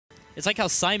It's like how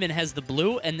Simon has the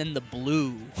blue and then the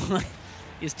blue.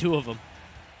 Is 2 of them.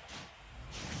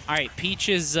 All right, Peach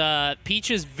is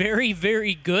very,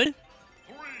 very good.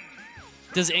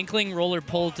 Does Inkling roller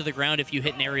pull to the ground if you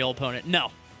hit an aerial opponent?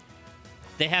 No.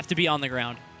 They have to be on the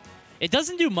ground. It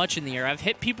doesn't do much in the air. I've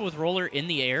hit people with roller in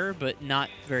the air, but not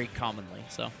very commonly.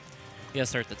 So you gotta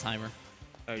start the timer.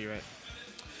 Oh, you're right.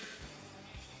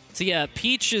 So yeah,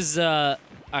 Peach is a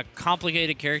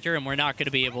complicated character, and we're not going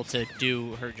to be able to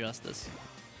do her justice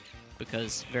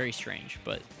because very strange.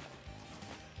 But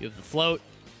you have the float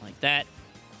like that.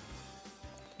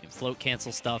 You have float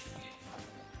cancel stuff.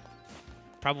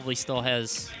 Probably still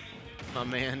has. My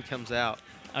man comes out.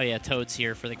 Oh yeah, Toad's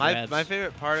here for the grabs. My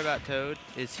favorite part about Toad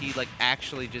is he like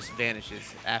actually just vanishes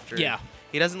after. Yeah.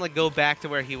 He doesn't like go back to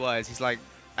where he was. He's like,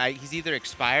 he's either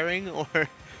expiring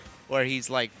or he's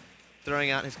like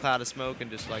throwing out his cloud of smoke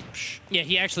and just like. Psh. Yeah,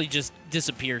 he actually just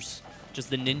disappears. Just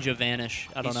the ninja vanish.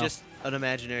 I don't know. He's just an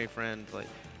imaginary friend. Like.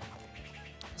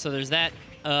 So there's that.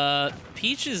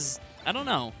 Peach is. I don't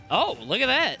know. Oh, look at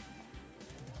that.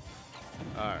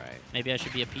 All right. Maybe I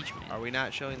should be a Peach man. Are we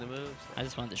not showing the moves? I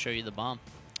just wanted to show you the bomb.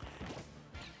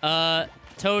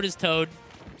 Toad is Toad.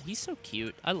 He's so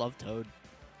cute. I love Toad.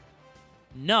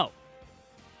 No.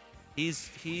 He's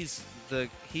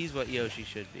what Yoshi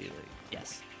should be. Like.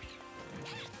 Yes.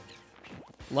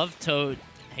 Love Toad.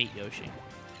 Hate Yoshi.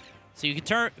 So you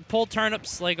can pull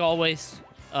turnips like always.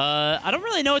 I don't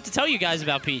really know what to tell you guys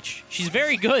about Peach. She's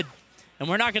very good, and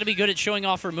we're not going to be good at showing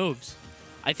off her moves.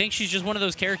 I think she's just one of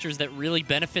those characters that really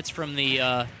benefits from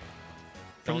the.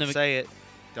 Don't say it.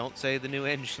 Don't say the new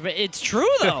engine. But it's true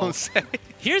though. Don't say it.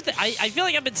 Here's the. I feel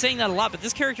like I've been saying that a lot, but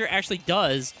this character actually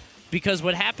does, because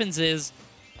what happens is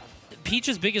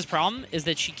Peach's biggest problem is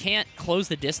that she can't close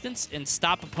the distance and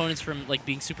stop opponents from like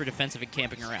being super defensive and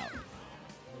camping her out.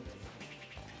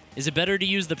 Is it better to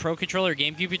use the Pro Controller or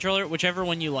GameCube controller? Whichever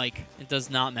one you like. It does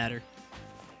not matter.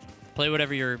 Play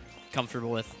whatever you're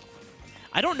comfortable with.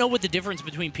 I don't know what the difference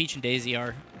between Peach and Daisy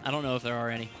are. I don't know if there are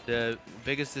any. The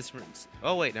biggest difference...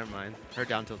 Oh, wait, never mind. Her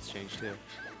down tilt's changed, too.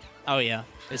 Oh, yeah.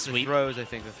 It's sweet. The throws, I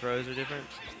think. The throws are different.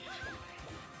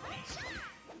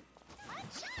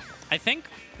 I think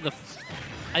the...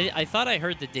 I thought I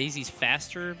heard that Daisy's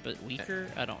faster, but weaker.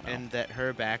 I don't know. And that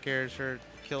her back air is her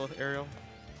kill aerial?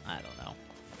 I don't know.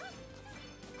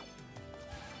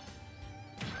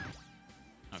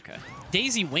 Okay.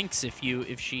 Daisy winks if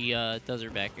she does her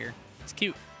back air. It's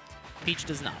cute. Peach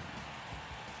does not.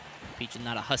 Peach is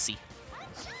not a hussy.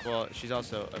 Well, she's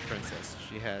also a princess.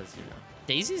 She has, you know.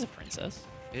 Daisy's a princess.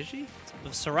 Is she?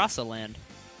 It's Sarasa land.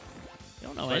 You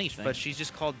don't know anything. But she's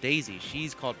just called Daisy.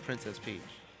 She's called Princess Peach.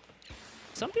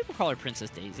 Some people call her Princess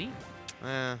Daisy.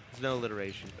 There's no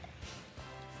alliteration.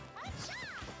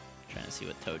 Trying to see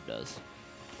what Toad does.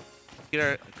 Get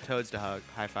our Toads to hug.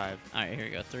 High five. All right, here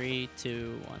we go. 3,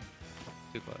 2, 1.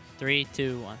 Too close. 3,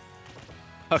 2, 1.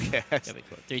 Okay.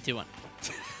 3, 2, 1.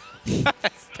 3,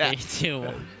 3, 2, 1.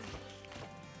 All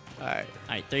right.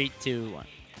 All right, 3, 2, 1.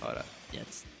 Hold up. Yeah,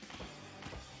 it's...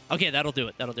 Okay, that'll do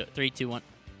it. That'll do it. 3, 2, 1.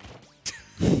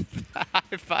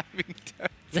 High-fiving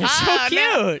Toads. They're so cute.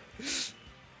 No.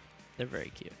 They're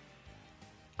very cute.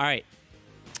 All right.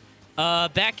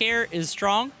 Back air is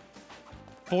strong.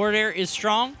 Forward air is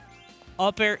strong.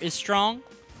 Up air is strong.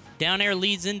 Down air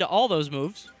leads into all those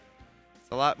moves.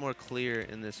 It's a lot more clear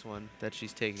in this one that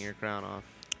she's taking her crown off.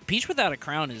 Peach without a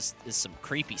crown is some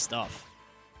creepy stuff.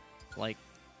 Like,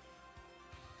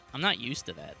 I'm not used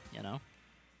to that, you know?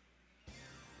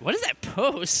 What is that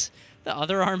pose? The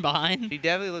other arm behind? She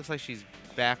definitely looks like she's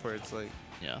backwards. Like.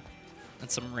 Yeah.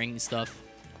 And some ring stuff.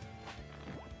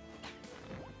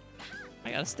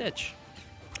 I got a Stitch.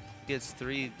 Gets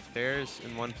 3 fairs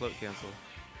and 1 float cancel.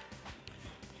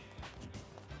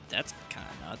 That's kind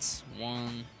of nuts.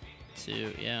 1,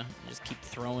 2, yeah. Just keep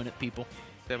throwing at people.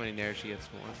 See how many nairs she gets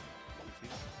more.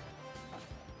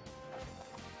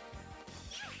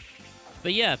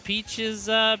 But yeah, Peach is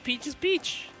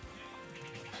Peach.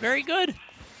 Very good.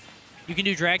 You can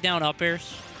do drag down up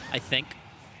airs, I think.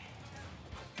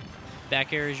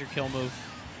 Back air is your kill move.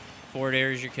 Forward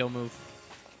air is your kill move.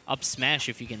 Up smash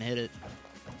if you can hit it.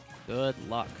 Good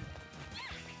luck.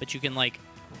 But you can, like...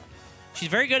 She's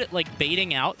very good at, like,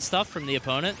 baiting out stuff from the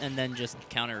opponent and then just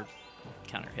counter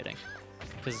hitting.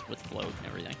 Because with float and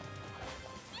everything.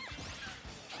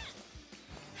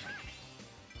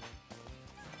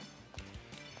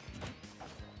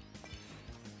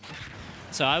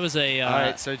 So I was a... All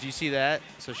right, so do you see that?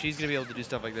 So she's going to be able to do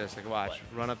stuff like this. Like, watch.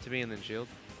 What? Run up to me and then shield.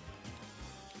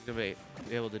 She's going to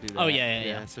be able to do that. Oh,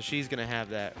 yeah. So she's going to have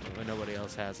that when nobody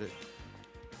else has it.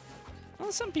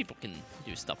 Well, some people can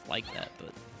do stuff like that,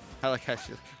 but... I like how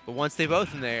she. But once they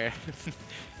both in there,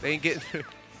 they ain't getting through.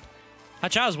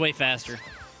 Hacha's way faster.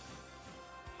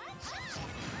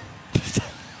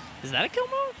 Is that a kill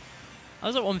move? I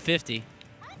was at 150.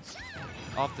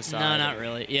 Off the side. No, not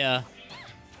really. Yeah.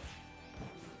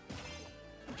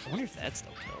 I wonder if that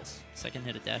still kills. Second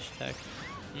hit a dash attack.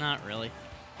 Not really.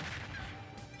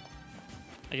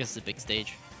 I guess it's a big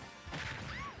stage.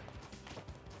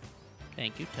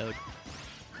 Thank you, Toad.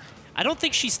 I don't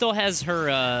think she still has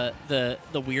her the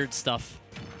weird stuff.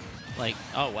 Like,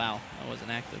 oh wow, that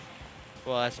wasn't active.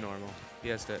 Well, that's normal. He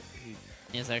has to.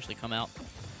 He has to actually come out.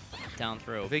 Down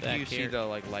throw. I think back you here. see the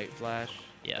like light flash.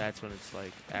 Yeah. That's when it's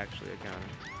like actually accounting.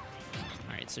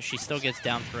 All right, so she still gets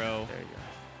down throw. There you go.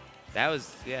 That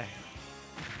was yeah.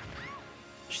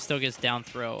 She still gets down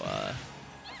throw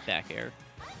back air,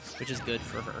 which is good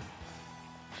for her.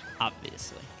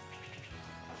 Obviously.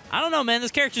 I don't know, man.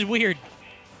 This character's weird.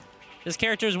 This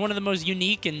character is one of the most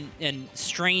unique and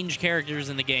strange characters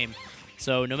in the game.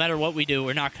 So no matter what we do,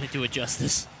 we're not going to do it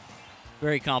justice.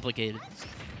 Very complicated.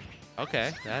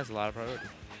 Okay, that has a lot of priority.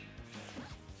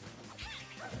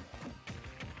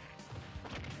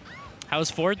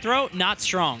 How's forward throw? Not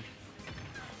strong.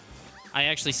 I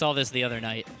actually saw this the other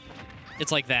night.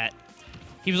 It's like that.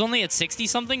 He was only at 60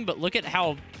 something, but look at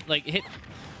how like hit.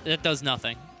 That does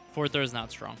nothing. Forward throw is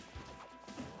not strong.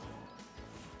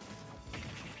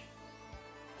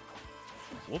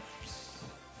 Whoops.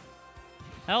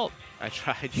 Help. I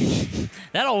tried. You.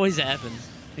 That always happens.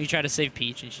 You try to save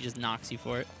Peach and she just knocks you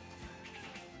for it.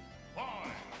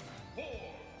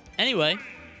 Anyway.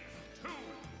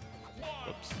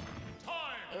 Whoops.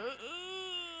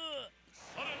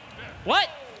 What?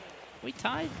 We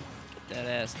tied? Get that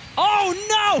ass.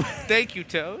 Oh, no! Thank you,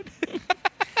 Toad.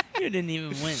 You didn't even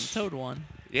win. Toad won.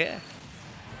 Yeah.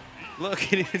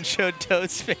 Look, it even showed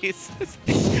Toad's face.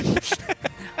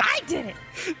 I did it!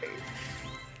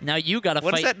 Now you gotta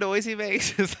What's fight. that noise he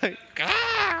makes? It's like,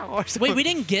 ah! Or Wait, we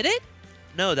didn't get it?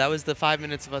 No, that was the 5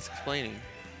 minutes of us explaining.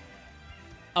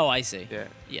 Oh, I see. Yeah.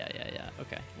 Yeah.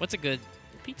 Okay. What's a good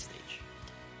Peach stage?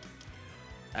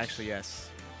 Actually, yes.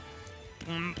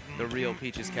 The real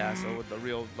Peach's Castle with the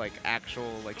real, like,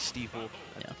 actual, like, steeple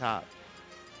at the top.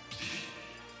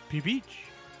 Peach.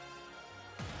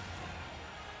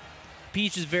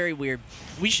 Peach is very weird.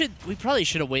 We probably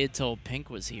should have waited till Pink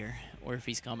was here, or if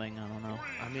he's coming. I don't know.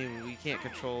 I mean, we can't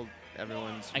control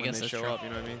everyone's I when guess they that's show true. up. You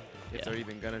know what I mean? If Yeah. they're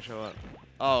even gonna show up.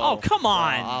 Oh, come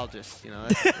on! Well, I'll just, you know.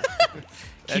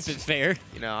 That's, Keep it fair.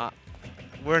 You know,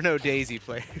 we're no Daisy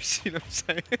players. You know what I'm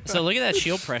saying? So look at that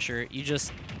shield pressure. You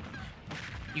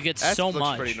get That so looks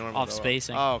much pretty normal, off though.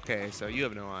 spacing. Oh, okay. So you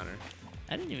have no honor.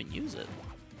 I didn't even use it.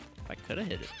 I could have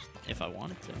hit it if I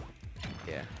wanted to.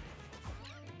 Yeah.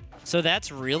 So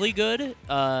that's really good,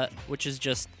 which is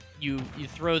just you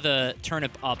throw the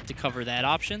turnip up to cover that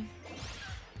option,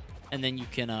 and then you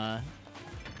can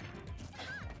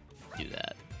do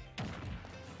that.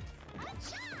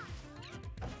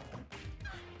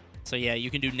 So yeah, you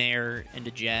can do nair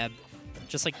into jab.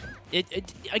 Just like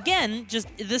it again, just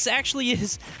this actually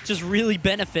is just really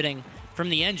benefiting from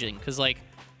the engine, because like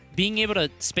being able to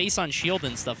space on shield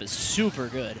and stuff is super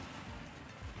good.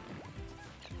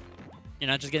 You're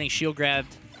not just getting shield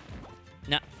grabbed.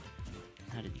 No.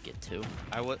 How did you get two?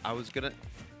 I was gonna.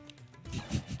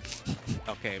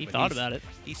 Okay. He but thought about it.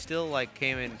 He still like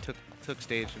came in, took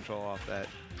stage control off that.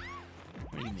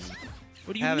 What do you mean?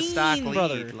 What do you Have mean, a stock lead,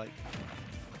 brother? like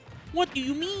What do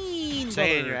you mean,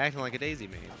 saying brother? you're acting like a Daisy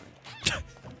main.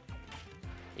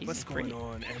 Daisy's What's great. going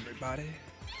on, everybody?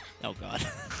 Oh God.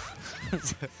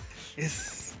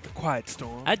 It's the Quiet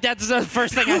Storm. That's the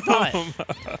first thing I thought.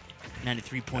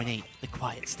 93.8, The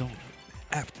Quiet Storm.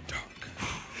 After dark.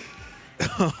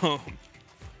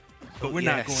 But we're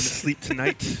not going to sleep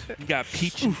tonight. We got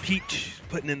Peach and Peach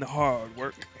putting in the hard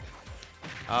work.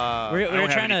 We I were don't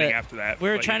have trying anything to after that. we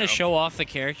were but, trying you to know. show off the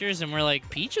characters, and we're like,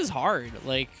 Peach is hard.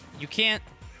 Like you can't,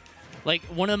 like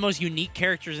one of the most unique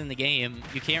characters in the game.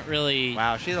 You can't really.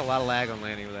 Wow, she has a lot of lag on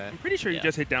landing with that. I'm pretty sure Yeah. you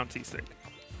just hit down C-stick.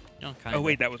 No, kind Oh, of.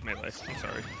 wait, that was melee. I'm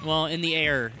sorry. Well, in the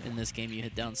air in this game, you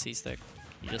hit down C stick.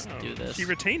 You just Oh, do this. She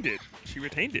retained it. She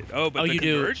retained it. Oh, but Oh, the you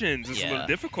do? conversions is a Yeah. little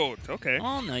difficult. Okay.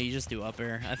 Oh no, you just do up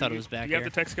air. I thought it was back You air.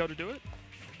 have the tech skill to do it?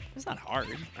 It's not hard.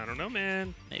 I don't know,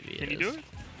 man. Maybe Can it you is. do it?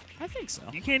 I think so.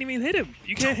 You can't even hit him.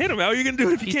 You can't hit him. How are you going to do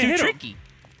it if you He's can't too hit him? tricky.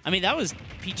 I mean, that was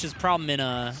Peach's problem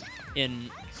in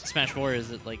Smash 4 is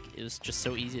that like it was just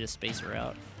so easy to space her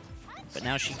out. But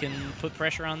now she can put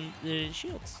pressure on the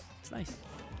shields. It's nice.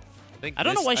 I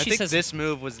don't know why she I think says- this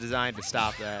move was designed to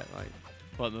stop that, like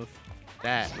What move?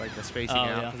 that, like the spacing Oh, out,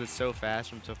 yeah. because it's so fast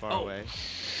from so far Oh. away.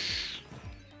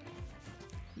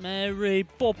 Mary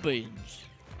Poppins.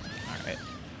 All right.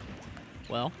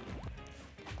 Well.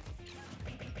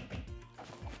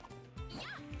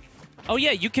 Oh,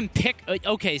 yeah, you can pick...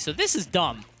 okay, so this is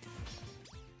dumb.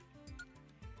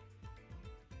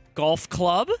 Golf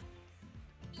club?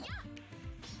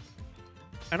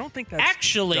 I don't think that's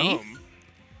Actually, dumb.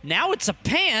 now it's a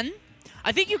pan.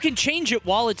 I think you can change it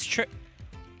while it's...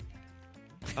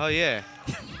 Oh, yeah.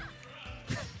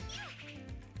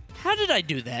 How did I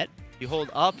do that? You hold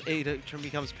up, it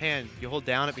becomes pan. You hold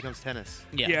down, it becomes tennis.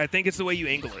 Yeah, I think it's the way you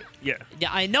angle it. Yeah. Yeah,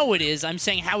 I know it is. I'm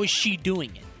saying, how is she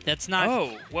doing it? That's not...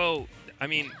 Oh, well, I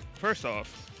mean, first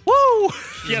off, Woo!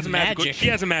 she has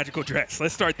a magical dress.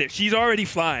 Let's start there. She's already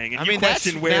flying, and I you mean,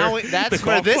 question that's, where now, the that's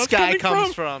where golf this club's guy coming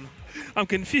comes from. I'm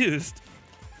confused.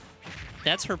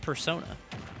 That's her persona.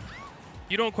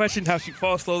 You don't question how she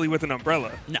falls slowly with an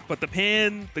umbrella. No. But the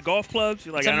pan, the golf clubs,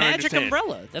 you're like, It's a I don't magic understand.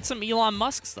 umbrella. That's some Elon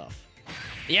Musk stuff.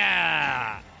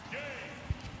 Yeah.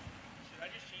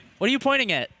 What are you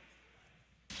pointing at?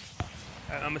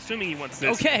 I'm assuming he wants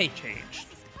this Okay. changed.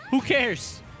 Who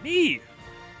cares? Me.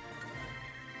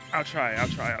 I'll try.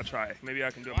 Maybe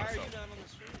I can do it myself.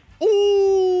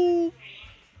 Ooh.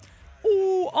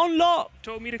 Ooh, unlock.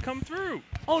 Told me to come through.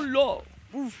 Unlock.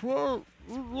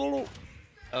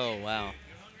 Oh, wow.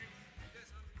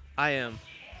 I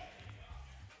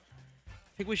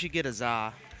think we should get a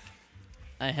za.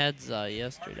 I had za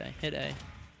yesterday. Hit A.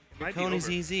 Might be Coney's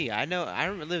over. easy. I know. I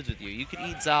lived with you. You could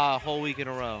eat za a whole week in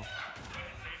a row.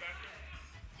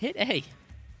 Hit A.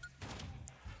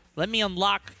 Let me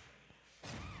unlock. Is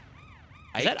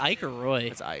Ike? that Ike or Roy?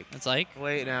 It's Ike. It's Ike.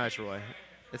 Wait, now it's Roy.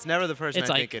 It's never the person It's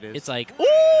I Ike. think it is. It's Ike. Ooh,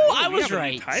 Oh, I we was have a new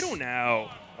right. title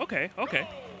now. Okay.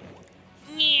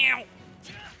 Meow.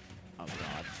 Oh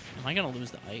God. Am I gonna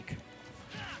lose to Ike?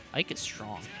 Ike is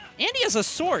strong. And he has a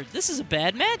sword. This is a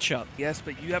bad matchup. Yes,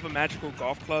 but you have a magical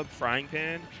golf club frying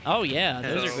pan. Oh yeah,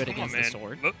 those So, are good come on, against the man.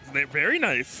 sword. Look, they're very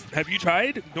nice. Have you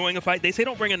tried doing a fight? They say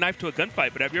don't bring a knife to a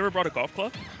gunfight, but have you ever brought a golf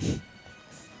club?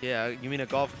 Yeah, you mean a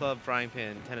golf club, frying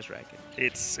pan, tennis racket.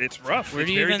 It's rough. Where It's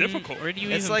do you very even? difficult. Where do you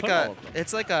It's even like put all a of them?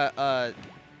 it's like a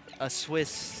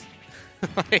Swiss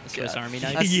like Swiss Army a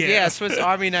knife? Yeah. Swiss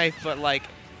Army knife, but like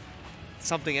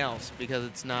something else because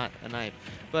it's not a knife.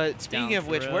 But speaking Down of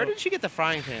which, throw. where did she get the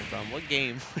frying pan from? What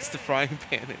game was the frying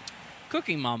pan in?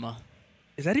 Cooking Mama.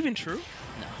 Is that even true?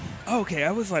 No. Oh, okay,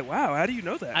 I was like, wow, how do you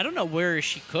know that? I don't know where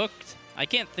she cooked. I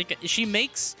can't think. She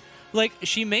makes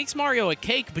Mario a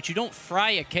cake, but you don't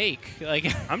fry a cake. Like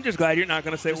I'm just glad you're not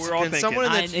going to say we're all Can thinking. someone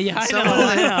in the, I know, someone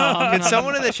in the- I know. Can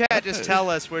someone in the chat just tell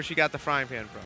us where she got the frying pan from?